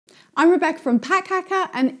I'm Rebecca from Pack Hacker,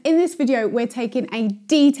 and in this video we're taking a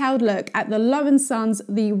detailed look at the Low & Sons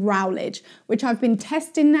the Rowledge, which I've been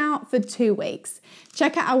testing now for 2 weeks.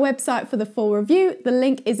 Check out our website for the full review, the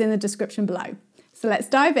link is in the description below. So let's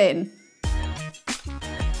dive in.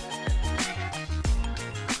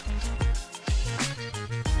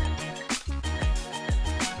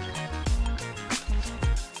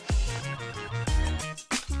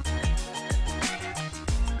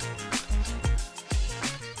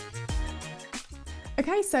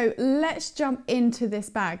 Okay, so let's jump into this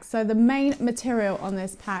bag. So the main material on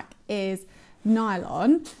this pack is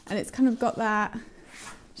nylon, and it's kind of got that,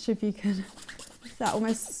 if you can, that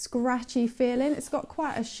almost scratchy feeling. It's got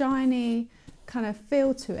quite a shiny kind of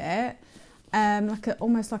feel to it,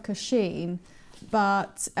 almost like a sheen,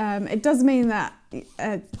 but it does mean that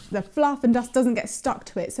the fluff and dust doesn't get stuck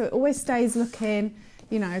to it. So it always stays looking,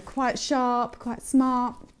 you know, quite sharp, quite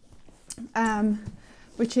smart.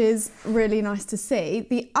 Which is really nice to see.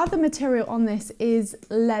 The other material on this is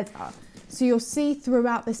leather. So you'll see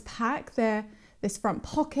throughout this pack there, this front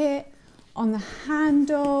pocket, on the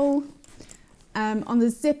handle, on the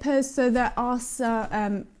zippers. So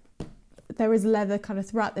there is leather kind of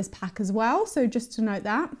throughout this pack as well. So just to note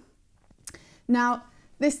that. Now,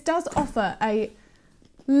 this does offer a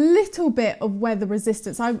little bit of weather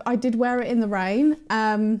resistance. I did wear it in the rain,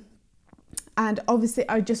 and obviously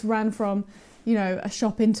I just ran from, you know, a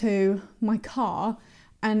shop into my car,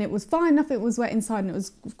 and it was fine enough. It was wet inside and it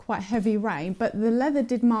was quite heavy rain, but the leather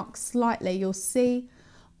did mark slightly. You'll see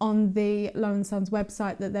on the Low & Sons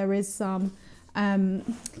website that there is some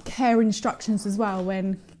care instructions as well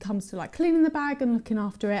when it comes to like cleaning the bag and looking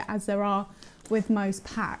after it, as there are with most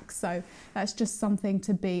packs. So that's just something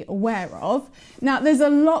to be aware of. Now, there's a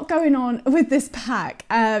lot going on with this pack.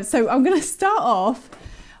 So I'm going to start off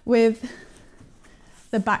with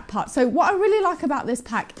the back part. So what I really like about this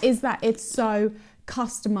pack is that it's so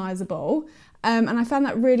customizable, and I found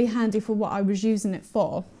that really handy for what I was using it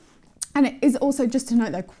for. And it is also, just to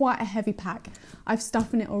note though, quite a heavy pack. I've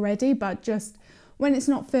stuffed in it already, but just when it's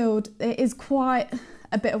not filled, it is quite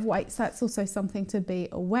a bit of weight, so that's also something to be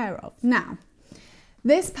aware of. Now,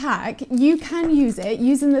 this pack, you can use it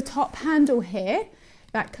using the top handle here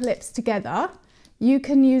that clips together. You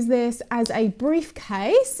can use this as a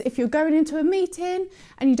briefcase if you're going into a meeting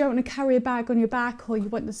and you don't want to carry a bag on your back, or you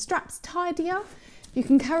want the straps tidier. You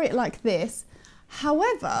can carry it like this.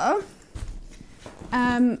 However,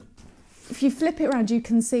 if you flip it around, you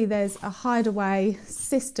can see there's a hideaway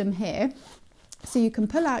system here. So you can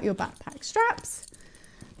pull out your backpack straps,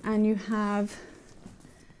 and you have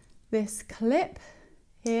this clip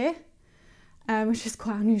here, which is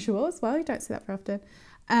quite unusual as well. You don't see that very often.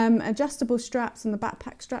 Adjustable straps on the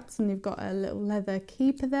backpack straps, and you've got a little leather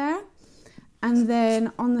keeper there. And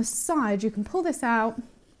then on the side, you can pull this out,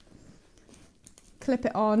 clip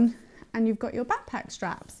it on, and you've got your backpack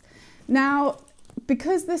straps. Now,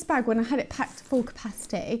 because this bag, when I had it packed to full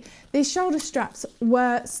capacity, these shoulder straps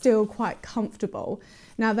were still quite comfortable.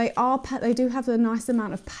 Now they do have a nice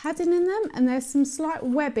amount of padding in them, and there's some slight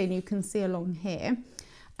webbing you can see along here.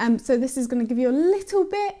 So this is going to give you a little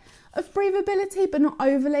bit of breathability, but not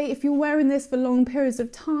overly. If you're wearing this for long periods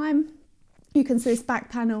of time, you can see this back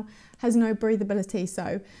panel has no breathability,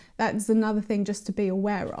 so that's another thing just to be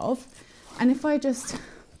aware of. And if I just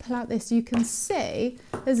pull out this, you can see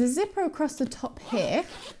there's a zipper across the top here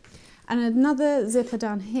and another zipper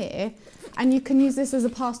down here, and you can use this as a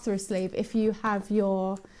pass-through sleeve if you have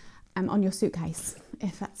your on your suitcase,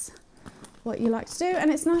 if that's what you like to do. And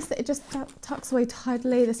it's nice that it just tucks away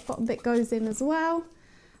tidily. This bottom bit goes in as well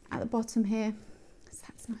at the bottom here, so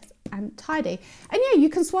that's nice and tidy. And yeah, you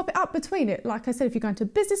can swap it up between it. Like I said, if you're going to a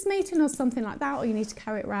business meeting or something like that, or you need to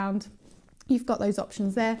carry it around, you've got those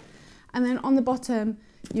options there. And then on the bottom,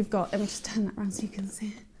 you've got, let me just turn that around so you can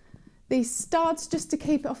see, these studs just to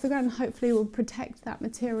keep it off the ground, and hopefully will protect that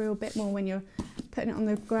material a bit more when you're putting it on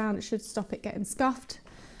the ground. It should stop it getting scuffed.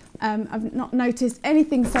 I've not noticed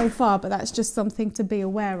anything so far, but that's just something to be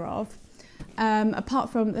aware of. Apart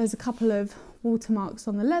from, there's a couple of watermarks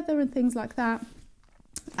on the leather and things like that.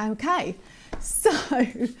 Okay, so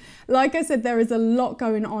like I said, there is a lot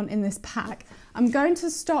going on in this pack. I'm going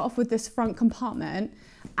to start off with this front compartment,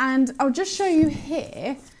 and I'll just show you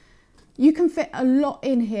here. You can fit a lot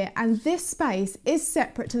in here, and this space is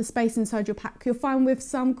separate to the space inside your pack. You'll find with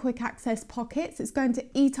some quick access pockets, it's going to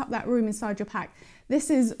eat up that room inside your pack.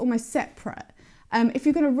 This is almost separate. If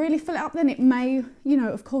you're going to really fill it up, then it may, you know,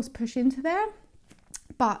 of course, push into there,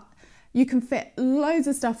 but you can fit loads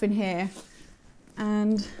of stuff in here.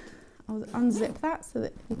 And I'll unzip that so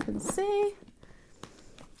that you can see.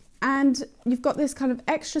 And you've got this kind of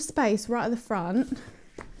extra space right at the front.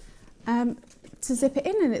 to zip it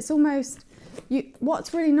in, and it's almost,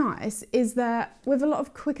 what's really nice is that with a lot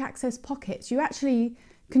of quick access pockets, you actually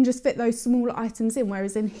can just fit those smaller items in,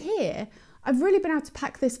 whereas in here, I've really been able to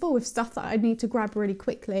pack this full with stuff that I need to grab really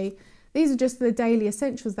quickly. These are just the daily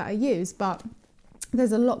essentials that I use, but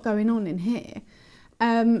there's a lot going on in here.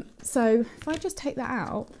 So if I just take that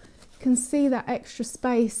out, you can see that extra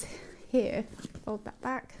space here. Fold that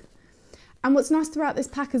back. And what's nice throughout this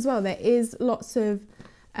pack as well, there is lots of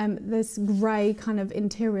this grey kind of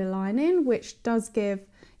interior lining, which does give,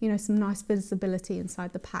 you know, some nice visibility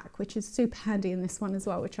inside the pack, which is super handy in this one as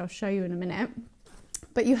well, which I'll show you in a minute.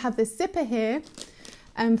 But you have this zipper here,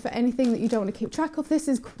 for anything that you don't want to keep track of. This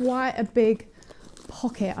is quite a big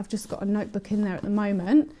pocket. I've just got a notebook in there at the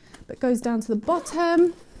moment, but goes down to the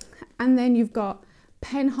bottom, and then you've got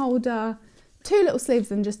pen holder, 2 little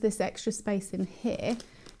sleeves, and just this extra space in here.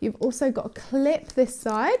 You've also got a clip this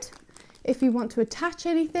side if you want to attach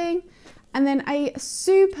anything, and then a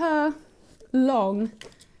super long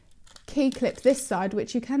key clip this side,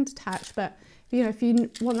 which you can detach, but you know, if you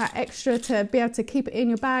want that extra to be able to keep it in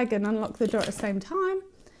your bag and unlock the door at the same time,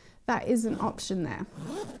 that is an option there.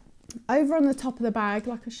 Over on the top of the bag,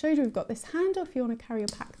 like I showed you, we've got this handle if you want to carry your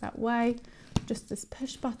pack that way, just this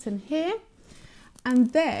push button here.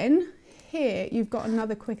 And then here you've got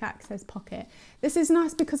another quick access pocket. This is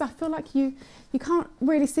nice because I feel like you can't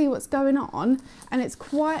really see what's going on, and it's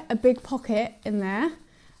quite a big pocket in there.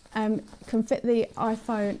 Can fit the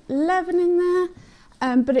iPhone 11 in there,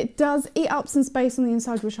 but it does eat up some space on the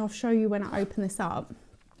inside, which I'll show you when I open this up.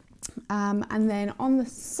 And then on the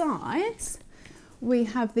sides, we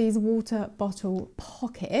have these water bottle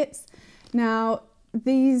pockets. Now,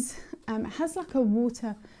 these has like a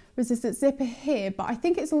water resistant zipper here, but I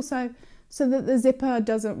think it's also so that the zipper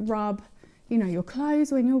doesn't rub, you know, your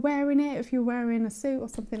clothes when you're wearing it, if you're wearing a suit or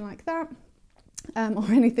something like that, or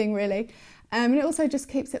anything really. And it also just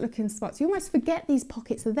keeps it looking smart. So you almost forget these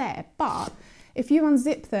pockets are there, but if you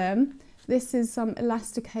unzip them, this is some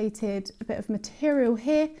elasticated bit of material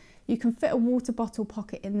here. You can fit a water bottle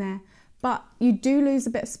pocket in there, but you do lose a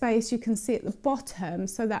bit of space, you can see at the bottom,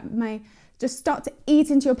 so that may just start to eat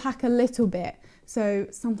into your pack a little bit. So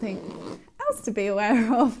something else to be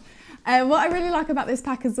aware of. What I really like about this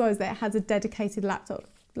pack as well is that it has a dedicated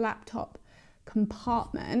laptop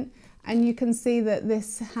compartment, and you can see that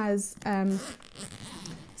this has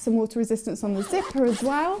some water resistance on the zipper as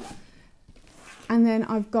well. And then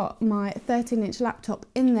I've got my 13-inch laptop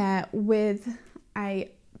in there with a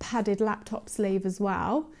padded laptop sleeve as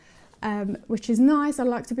well, which is nice. I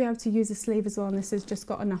like to be able to use a sleeve as well, and this has just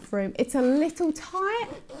got enough room. It's a little tight,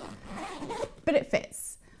 but it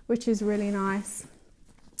fits, which is really nice.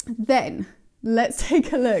 Then let's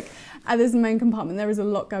take a look at this main compartment. There is a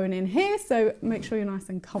lot going in here, so make sure you're nice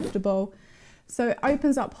and comfortable. So it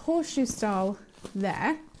opens up horseshoe style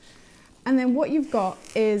there, and then what you've got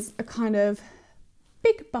is a kind of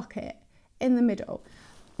big bucket in the middle,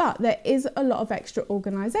 but there is a lot of extra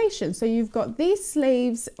organisation. So you've got these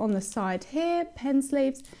sleeves on the side here, pen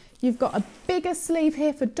sleeves. You've got a bigger sleeve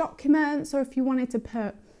here for documents, or if you wanted to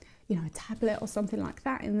put, you know, a tablet or something like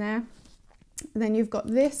that in there. And then you've got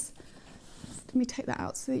this, let me take that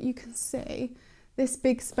out so that you can see this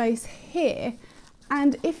big space here.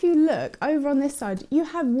 And if you look over on this side, you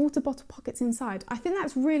have water bottle pockets inside. I think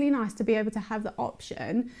that's really nice to be able to have the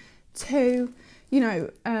option to, you know,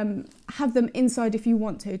 have them inside if you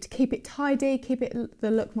want to keep it tidy, keep it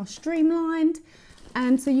the look more streamlined.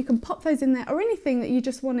 And so you can pop those in there, or anything that you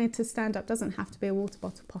just wanted to stand up. Doesn't have to be a water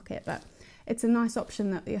bottle pocket, but it's a nice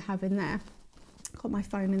option that you have in there. Got my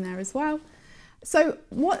phone in there as well. So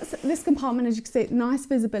what's this compartment, as you can see, nice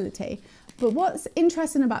visibility. But what's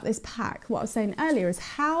interesting about this pack, what I was saying earlier, is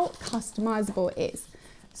how customizable it is.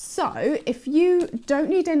 So if you don't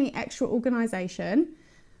need any extra organisation,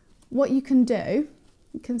 what you can do,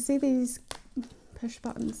 you can see these push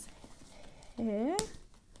buttons here.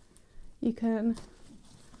 You can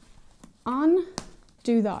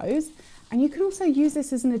undo those, and you can also use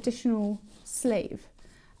this as an additional sleeve.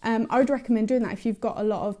 I would recommend doing that if you've got a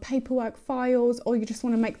lot of paperwork files, or you just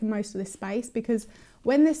want to make the most of this space, because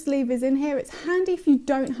when this sleeve is in here, it's handy if you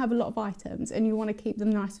don't have a lot of items and you want to keep them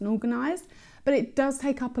nice and organised, but it does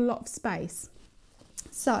take up a lot of space.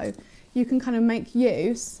 So you can kind of make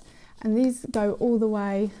use, and these go all the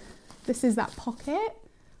way. This is that pocket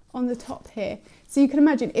on the top here. So you can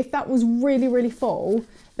imagine if that was really, really full,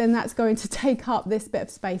 then that's going to take up this bit of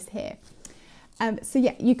space here. So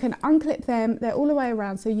yeah, you can unclip them, they're all the way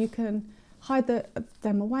around, so you can hide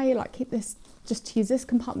them away, like keep this, just to use this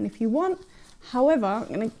compartment if you want. However, I'm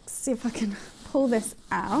gonna see if I can pull this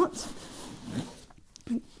out.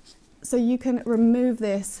 So you can remove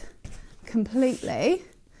this completely.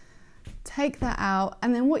 Take that out,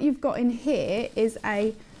 and then what you've got in here is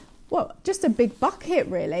just a big bucket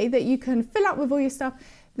really that you can fill up with all your stuff.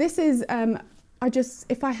 This is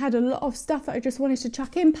if I had a lot of stuff that I just wanted to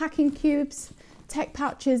chuck in, packing cubes, tech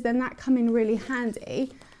pouches, then that come in really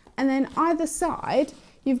handy. And then either side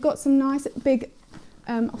you've got some nice big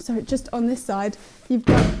just on this side you've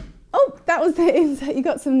got, that was the insert, you've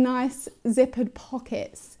got some nice zippered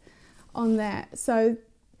pockets on there. So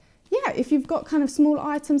yeah, if you've got kind of small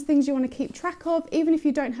items, things you want to keep track of, even if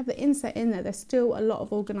you don't have the insert in there, there's still a lot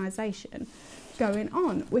of organisation going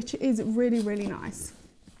on, which is really, really nice.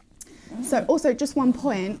 So also just one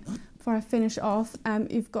point before I finish off,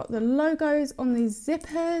 you've got the logos on these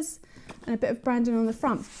zippers and a bit of branding on the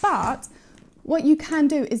front, but what you can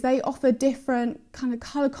do is they offer different kind of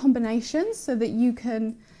colour combinations so that you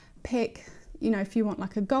can pick, if you want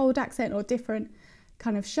like a gold accent or different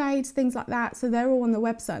kind of shades, things like that. So they're all on the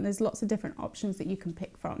website and there's lots of different options that you can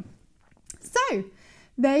pick from. So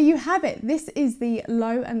there you have it. This is the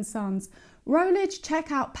Lowe & Sons Rowledge.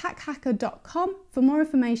 Check out packhacker.com for more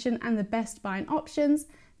information and the best buying options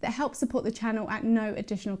that help support the channel at no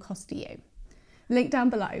additional cost to you. Link down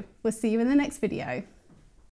below. We'll see you in the next video.